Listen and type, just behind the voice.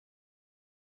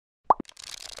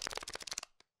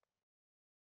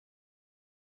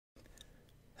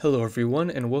Hello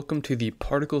everyone, and welcome to the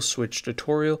particle switch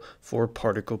tutorial for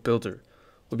Particle Builder.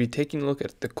 We'll be taking a look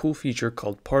at the cool feature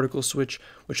called particle switch,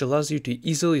 which allows you to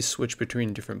easily switch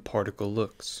between different particle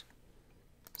looks.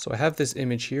 So I have this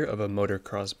image here of a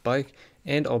motocross bike,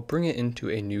 and I'll bring it into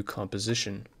a new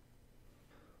composition.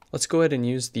 Let's go ahead and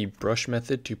use the brush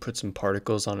method to put some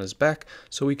particles on his back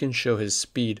so we can show his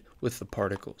speed with the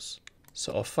particles.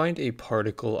 So I'll find a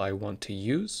particle I want to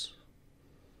use.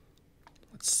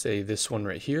 Let's say this one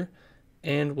right here,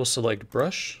 and we'll select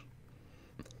brush.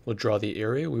 We'll draw the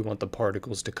area we want the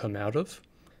particles to come out of,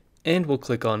 and we'll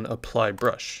click on apply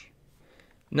brush.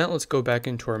 Now let's go back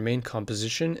into our main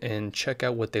composition and check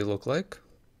out what they look like.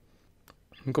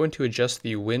 I'm going to adjust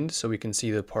the wind so we can see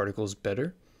the particles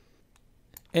better.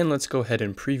 And let's go ahead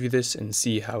and preview this and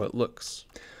see how it looks.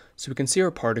 So we can see our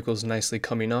particles nicely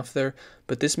coming off there,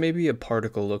 but this may be a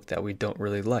particle look that we don't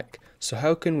really like. So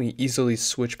how can we easily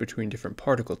switch between different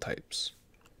particle types?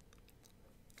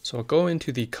 So I'll go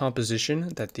into the composition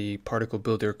that the particle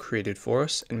builder created for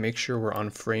us and make sure we're on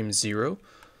frame 0.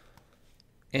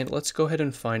 And let's go ahead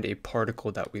and find a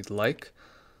particle that we like.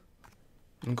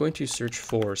 I'm going to search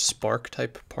for spark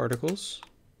type particles.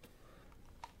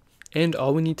 And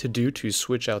all we need to do to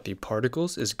switch out the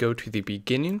particles is go to the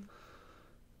beginning,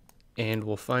 and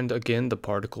we'll find again the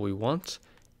particle we want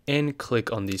and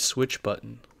click on the switch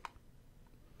button.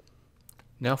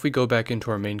 Now if we go back into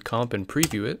our main comp and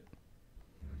preview it,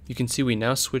 you can see we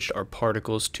now switched our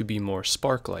particles to be more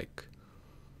spark-like.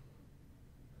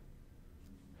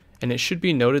 And it should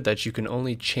be noted that you can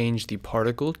only change the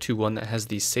particle to one that has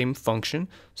the same function.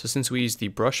 So since we use the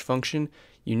brush function,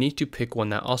 you need to pick one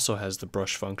that also has the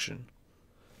brush function.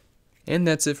 And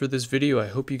that's it for this video. I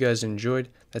hope you guys enjoyed.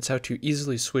 That's how to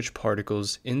easily switch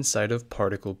particles inside of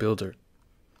Particle Builder.